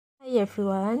Hey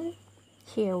everyone,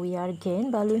 here we are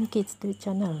again, Balloon Kids 2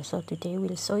 channel. So today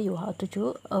we'll show you how to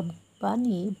do a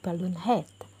bunny balloon head.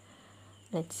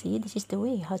 Let's see, this is the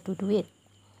way how to do it.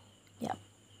 Yeah,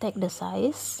 take the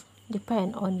size,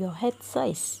 depend on your head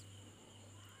size.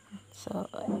 So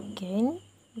again,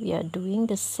 we are doing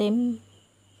the same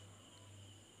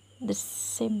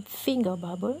finger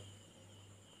bubble.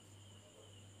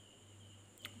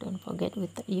 Don't forget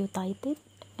you tight it,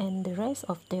 and the rest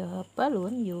of the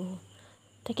balloon you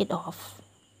take it off.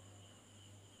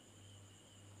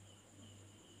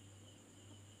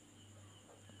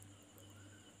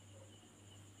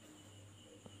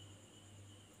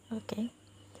 Okay,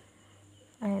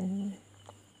 and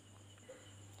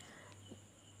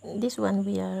this one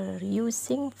we are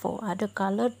using for other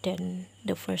color than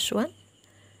the first one,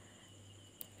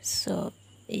 so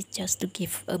it's just to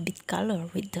give a bit color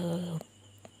with the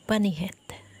bunny head.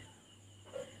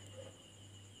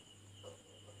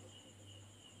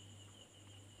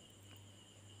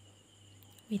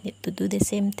 We need to do the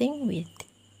same thing with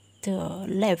the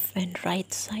left and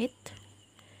right side.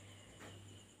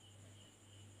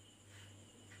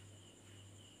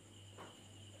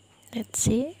 Let's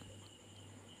see.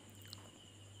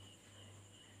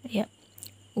 Yeah,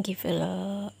 give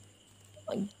a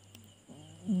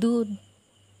do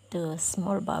the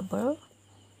small bubble.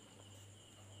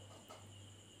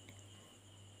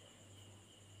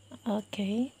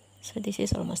 Okay, so this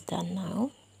is almost done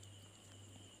now.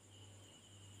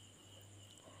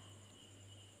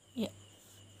 Yeah,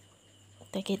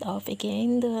 take it off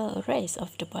again, the rest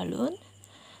of the balloon,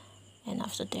 and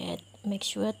after that make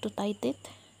sure to tight it.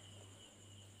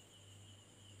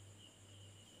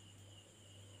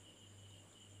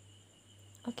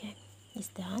 Okay, it's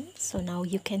done. So now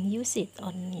you can use it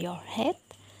on your head,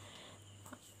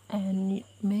 and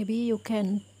maybe you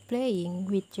can playing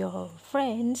with your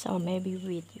friends or maybe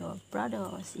with your brother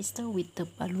or sister with the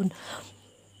balloon.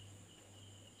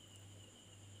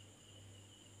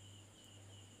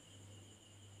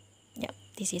 Yeah,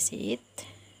 this is it.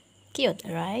 Cute,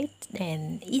 right?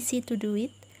 And easy to do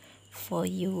it for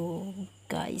you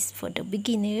guys. For the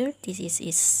beginner, this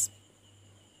is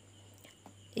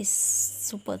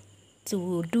super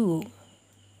to do.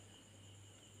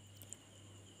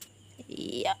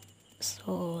 Yeah,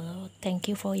 so thank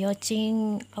you for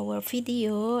watching our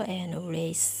video, and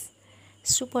always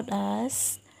support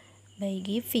us by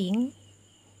giving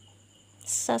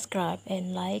subscribe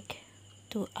and like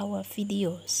to our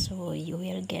videos, so you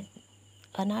will get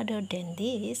another than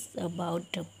this about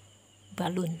the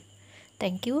balloon.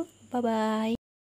 Thank you. Bye bye.